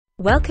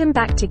Welcome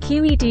back to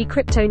Q.E.D.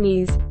 Crypto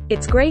News.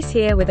 It's Grace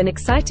here with an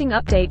exciting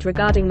update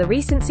regarding the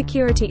recent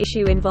security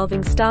issue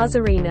involving Stars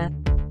Arena.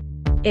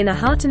 In a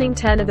heartening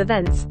turn of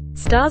events,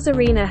 Stars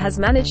Arena has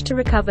managed to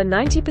recover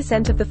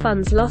 90% of the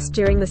funds lost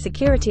during the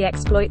security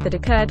exploit that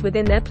occurred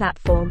within their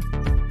platform.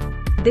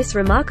 This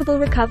remarkable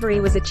recovery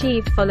was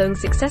achieved following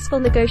successful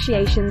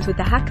negotiations with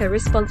the hacker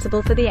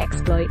responsible for the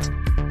exploit.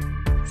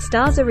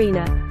 Stars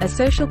Arena, a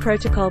social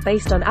protocol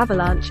based on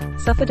Avalanche,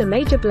 suffered a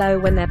major blow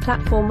when their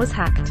platform was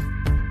hacked.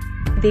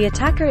 The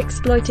attacker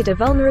exploited a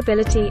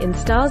vulnerability in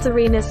Stars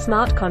Arena's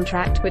smart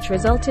contract which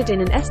resulted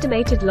in an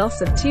estimated loss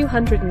of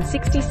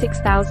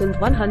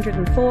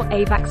 266,104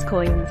 AVAX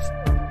coins.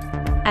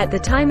 At the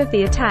time of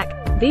the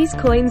attack, these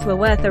coins were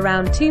worth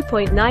around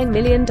 $2.9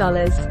 million.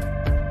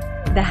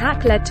 The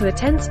hack led to a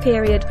tense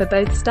period for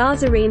both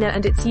Stars Arena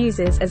and its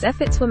users as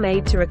efforts were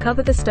made to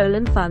recover the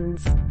stolen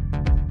funds.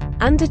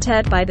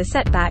 Undeterred by the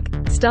setback,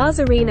 Stars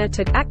Arena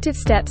took active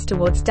steps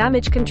towards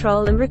damage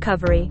control and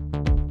recovery.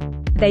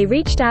 They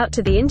reached out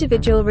to the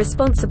individual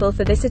responsible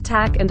for this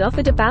attack and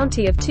offered a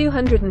bounty of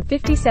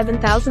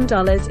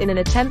 $257,000 in an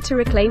attempt to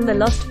reclaim the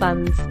lost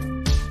funds.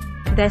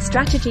 Their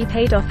strategy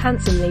paid off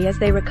handsomely as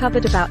they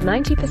recovered about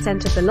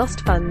 90% of the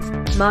lost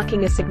funds,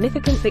 marking a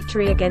significant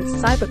victory against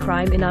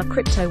cybercrime in our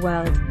crypto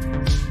world.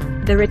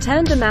 The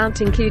returned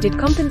amount included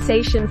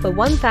compensation for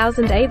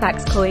 1,000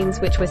 AVAX coins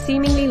which were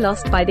seemingly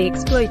lost by the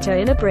exploiter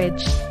in a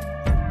bridge.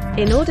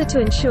 In order to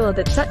ensure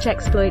that such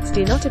exploits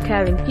do not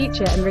occur in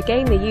future and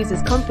regain the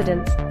user's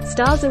confidence,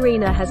 Stars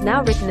Arena has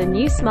now written a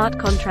new smart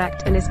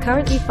contract and is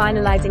currently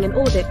finalizing an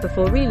audit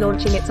before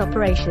relaunching its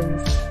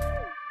operations.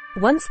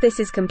 Once this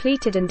is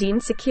completed and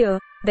deemed secure,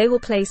 they will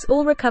place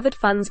all recovered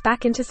funds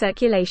back into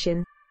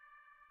circulation.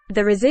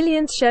 The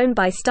resilience shown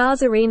by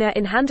Stars Arena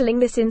in handling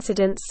this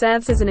incident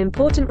serves as an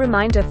important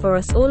reminder for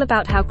us all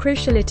about how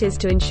crucial it is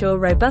to ensure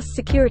robust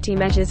security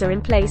measures are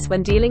in place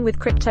when dealing with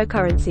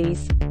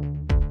cryptocurrencies.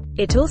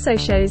 It also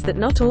shows that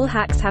not all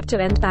hacks have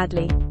to end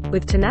badly.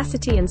 With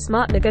tenacity and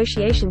smart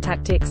negotiation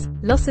tactics,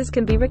 losses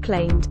can be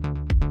reclaimed.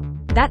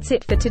 That's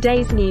it for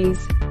today's news.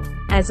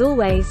 As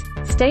always,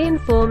 stay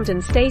informed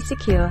and stay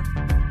secure.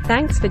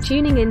 Thanks for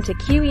tuning in to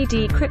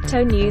Q.E.D.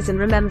 Crypto News, and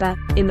remember,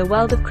 in the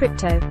world of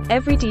crypto,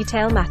 every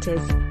detail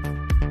matters.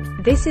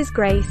 This is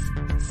Grace,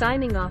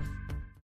 signing off.